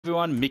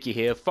Everyone, Mickey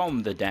here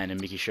from the Dan and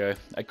Mickey Show.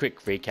 A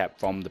quick recap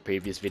from the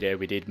previous video.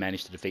 We did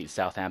manage to defeat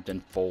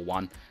Southampton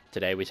 4-1.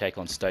 Today we take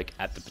on Stoke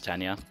at the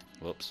Britannia.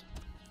 Whoops.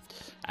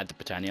 At the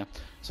Britannia.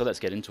 So let's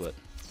get into it.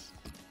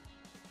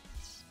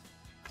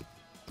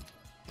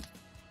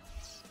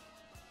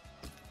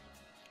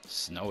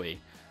 Snowy.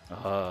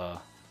 Why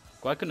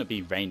couldn't it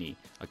be rainy?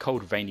 A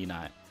cold rainy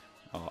night.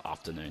 Or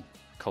afternoon.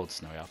 Cold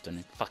snowy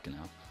afternoon. Fucking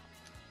hell.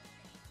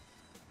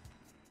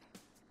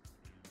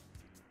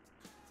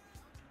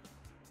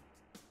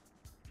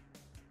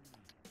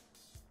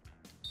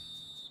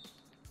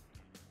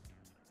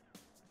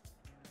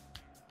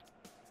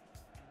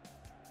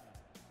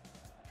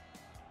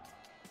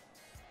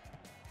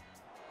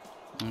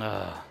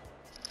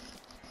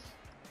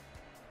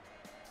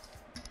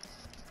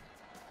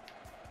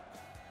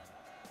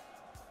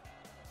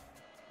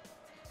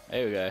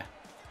 There we go.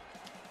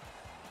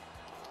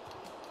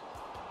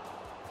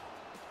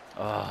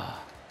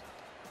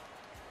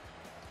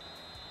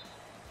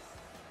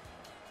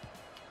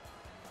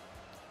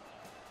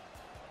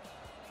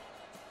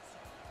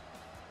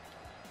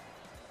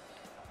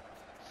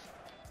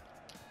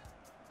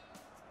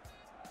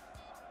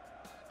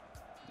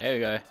 There we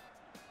go.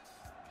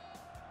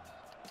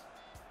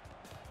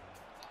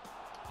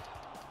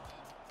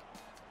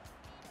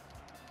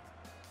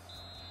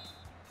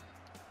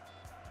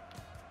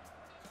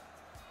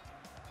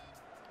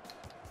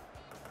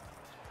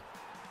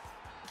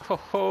 Ho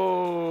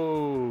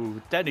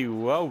ho! Danny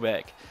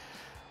Welbeck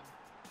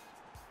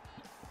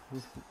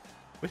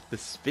with the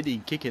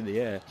spinning kick in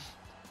the air.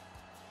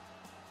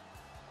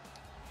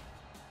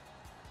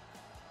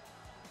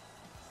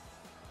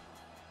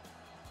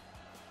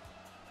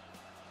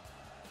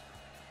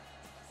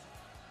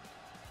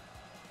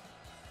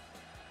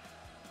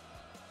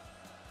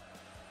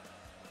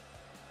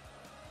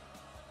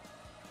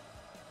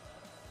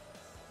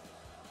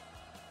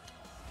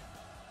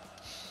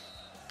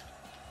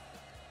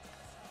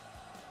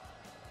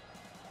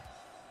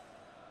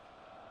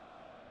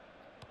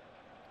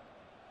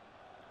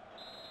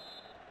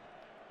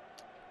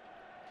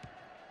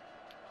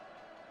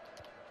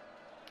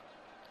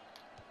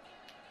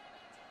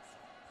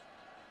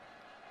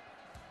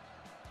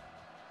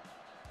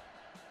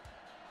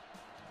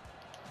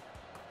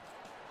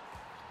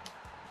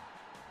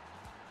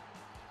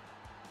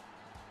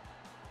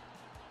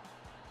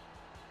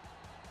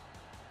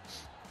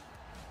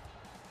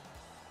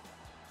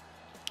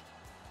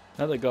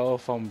 Another goal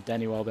from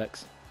Danny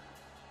Welbeck's.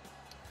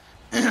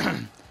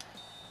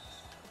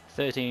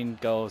 13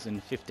 goals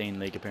in 15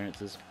 league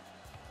appearances.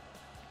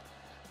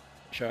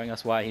 Showing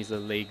us why he's the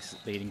league's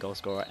leading goal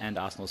scorer and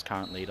Arsenal's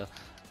current leader.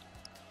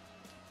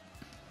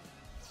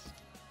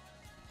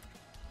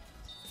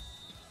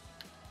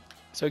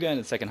 So going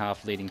to the second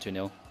half, leading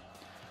 2-0.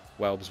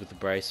 Welbs with the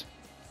brace.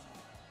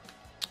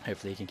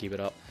 Hopefully he can keep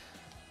it up.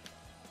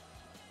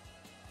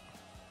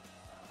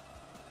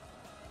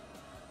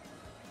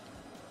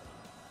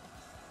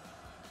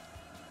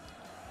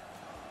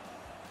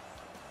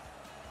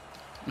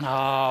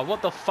 Ah,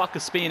 what the fuck,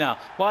 Espina?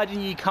 Why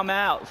didn't you come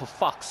out, for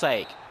fuck's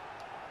sake?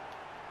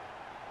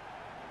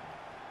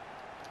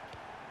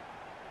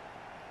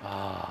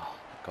 Ah,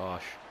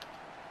 gosh.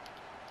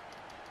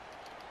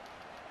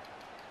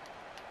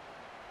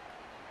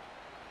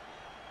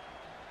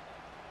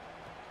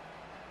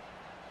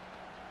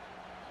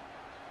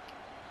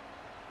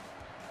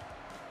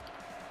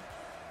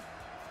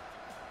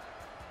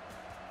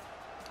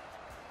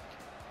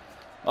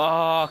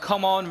 Oh,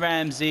 come on,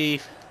 Ramsey.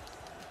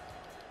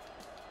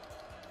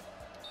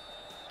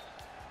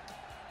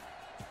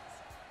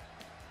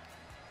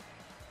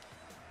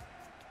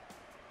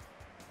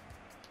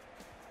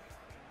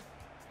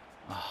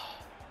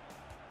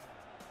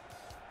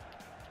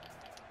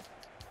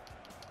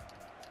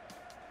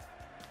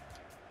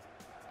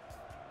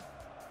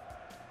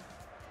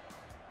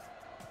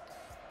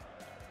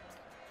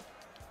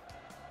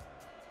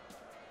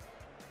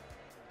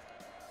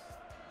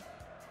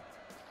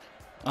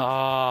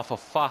 Ah, for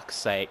fuck's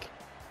sake.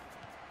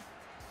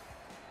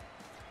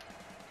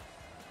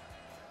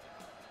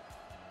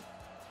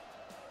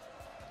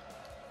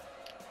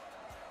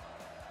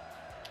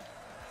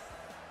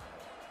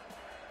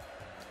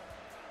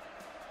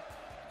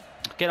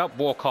 Get up,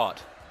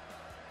 Walcott.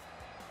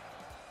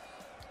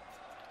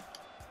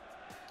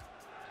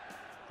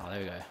 Oh, there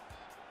we go.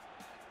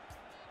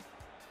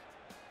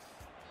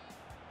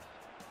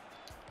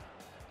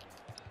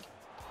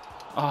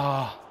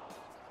 Ah.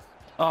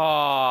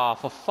 Oh,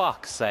 for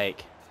fuck's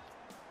sake.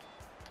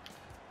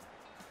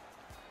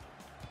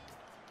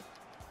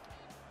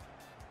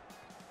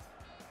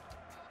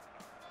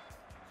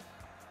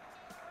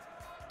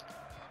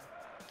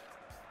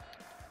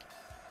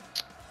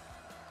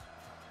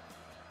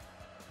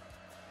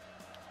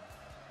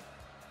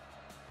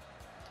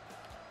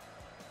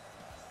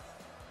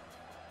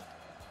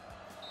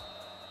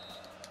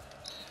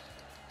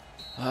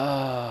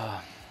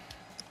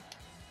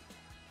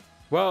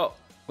 Well,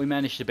 we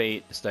managed to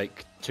beat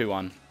Stoke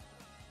 2-1.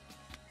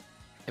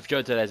 If you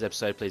enjoyed today's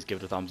episode, please give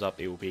it a thumbs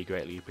up. It will be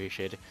greatly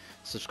appreciated.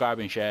 Subscribe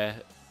and share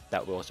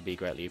that will also be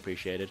greatly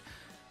appreciated.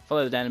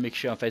 Follow the Dan and Mickey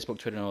Show on Facebook,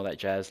 Twitter, and all that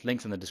jazz.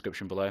 Links in the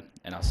description below,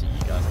 and I'll see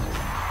you guys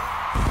later.